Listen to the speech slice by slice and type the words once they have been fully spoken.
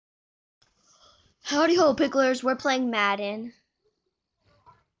Howdy ho, picklers. We're playing Madden.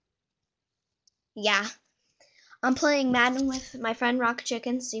 Yeah. I'm playing Madden with my friend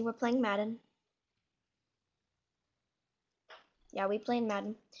Rockchicken. See, we're playing Madden. Yeah, we playing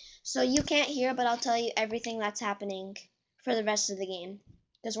Madden. So you can't hear, but I'll tell you everything that's happening for the rest of the game.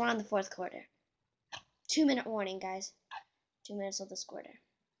 Because we're on the 4th quarter. 2-minute warning, guys. 2 minutes of this quarter.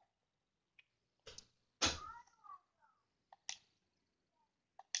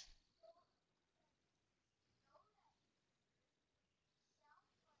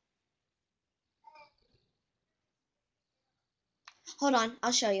 Hold on,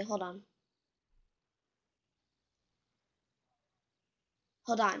 I'll show you. Hold on.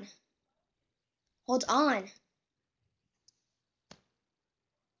 Hold on. Hold on.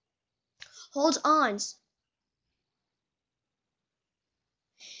 Hold on.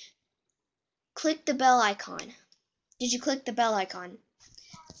 Click the bell icon. Did you click the bell icon?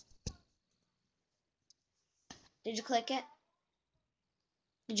 Did you click it?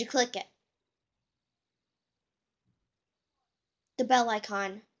 Did you click it? The bell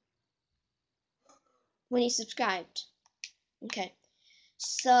icon. When you subscribed. Okay.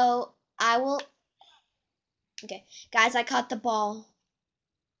 So I will. Okay, guys, I caught the ball.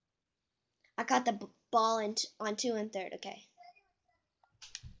 I caught the ball on 2 and 3rd. Okay.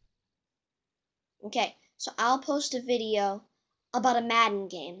 Okay, so I'll post a video about a Madden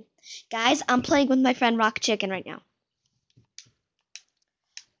game. Guys, I'm playing with my friend Rockchicken right now.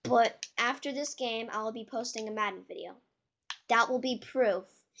 But after this game, I'll be posting a Madden video. That will be proof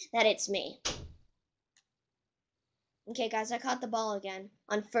that it's me. Okay, guys, I caught the ball again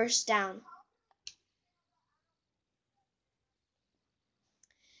on 1st down.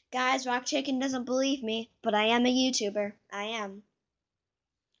 Guys, Rockchicken doesn't believe me, but I am a YouTuber. I am.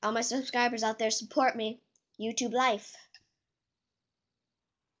 All my subscribers out there support me. YouTube life.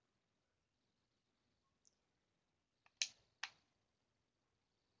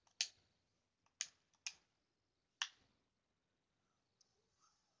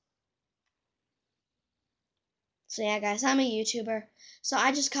 So yeah, guys, I'm a YouTuber. So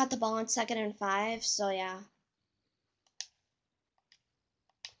I just caught the ball on 2nd and 5, so yeah.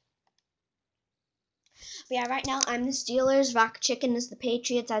 But yeah, right now I'm the Steelers. Rockchicken is the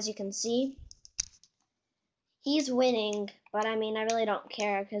Patriots, as you can see. He's winning, but I mean, I really don't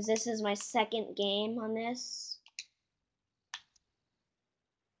care because this is my 2nd game on this.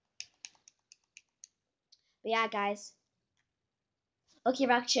 But yeah, guys. Okay,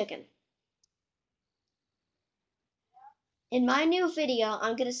 Rockchicken. In my new video,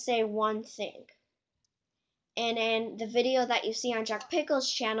 I'm going to say one thing. And in the video that you see on Jack Pickle's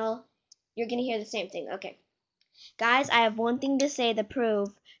channel, you're going to hear the same thing. Okay. Guys, I have one thing to say to prove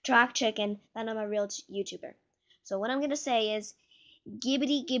to Rockchicken that I'm a real YouTuber. So what I'm going to say is,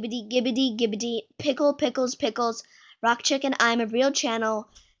 gibbity, gibbity, gibbity, gibbity, pickle, pickles, pickles, Rockchicken, I'm a real channel,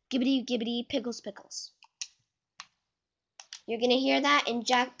 gibbity, gibbity, pickles, pickles. You're going to hear that in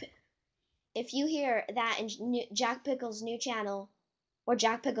if you hear that in Jack Pickle's new channel, or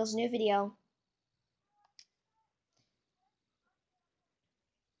Jack Pickle's new video,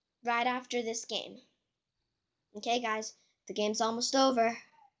 right after this game. Okay, guys, the game's almost over.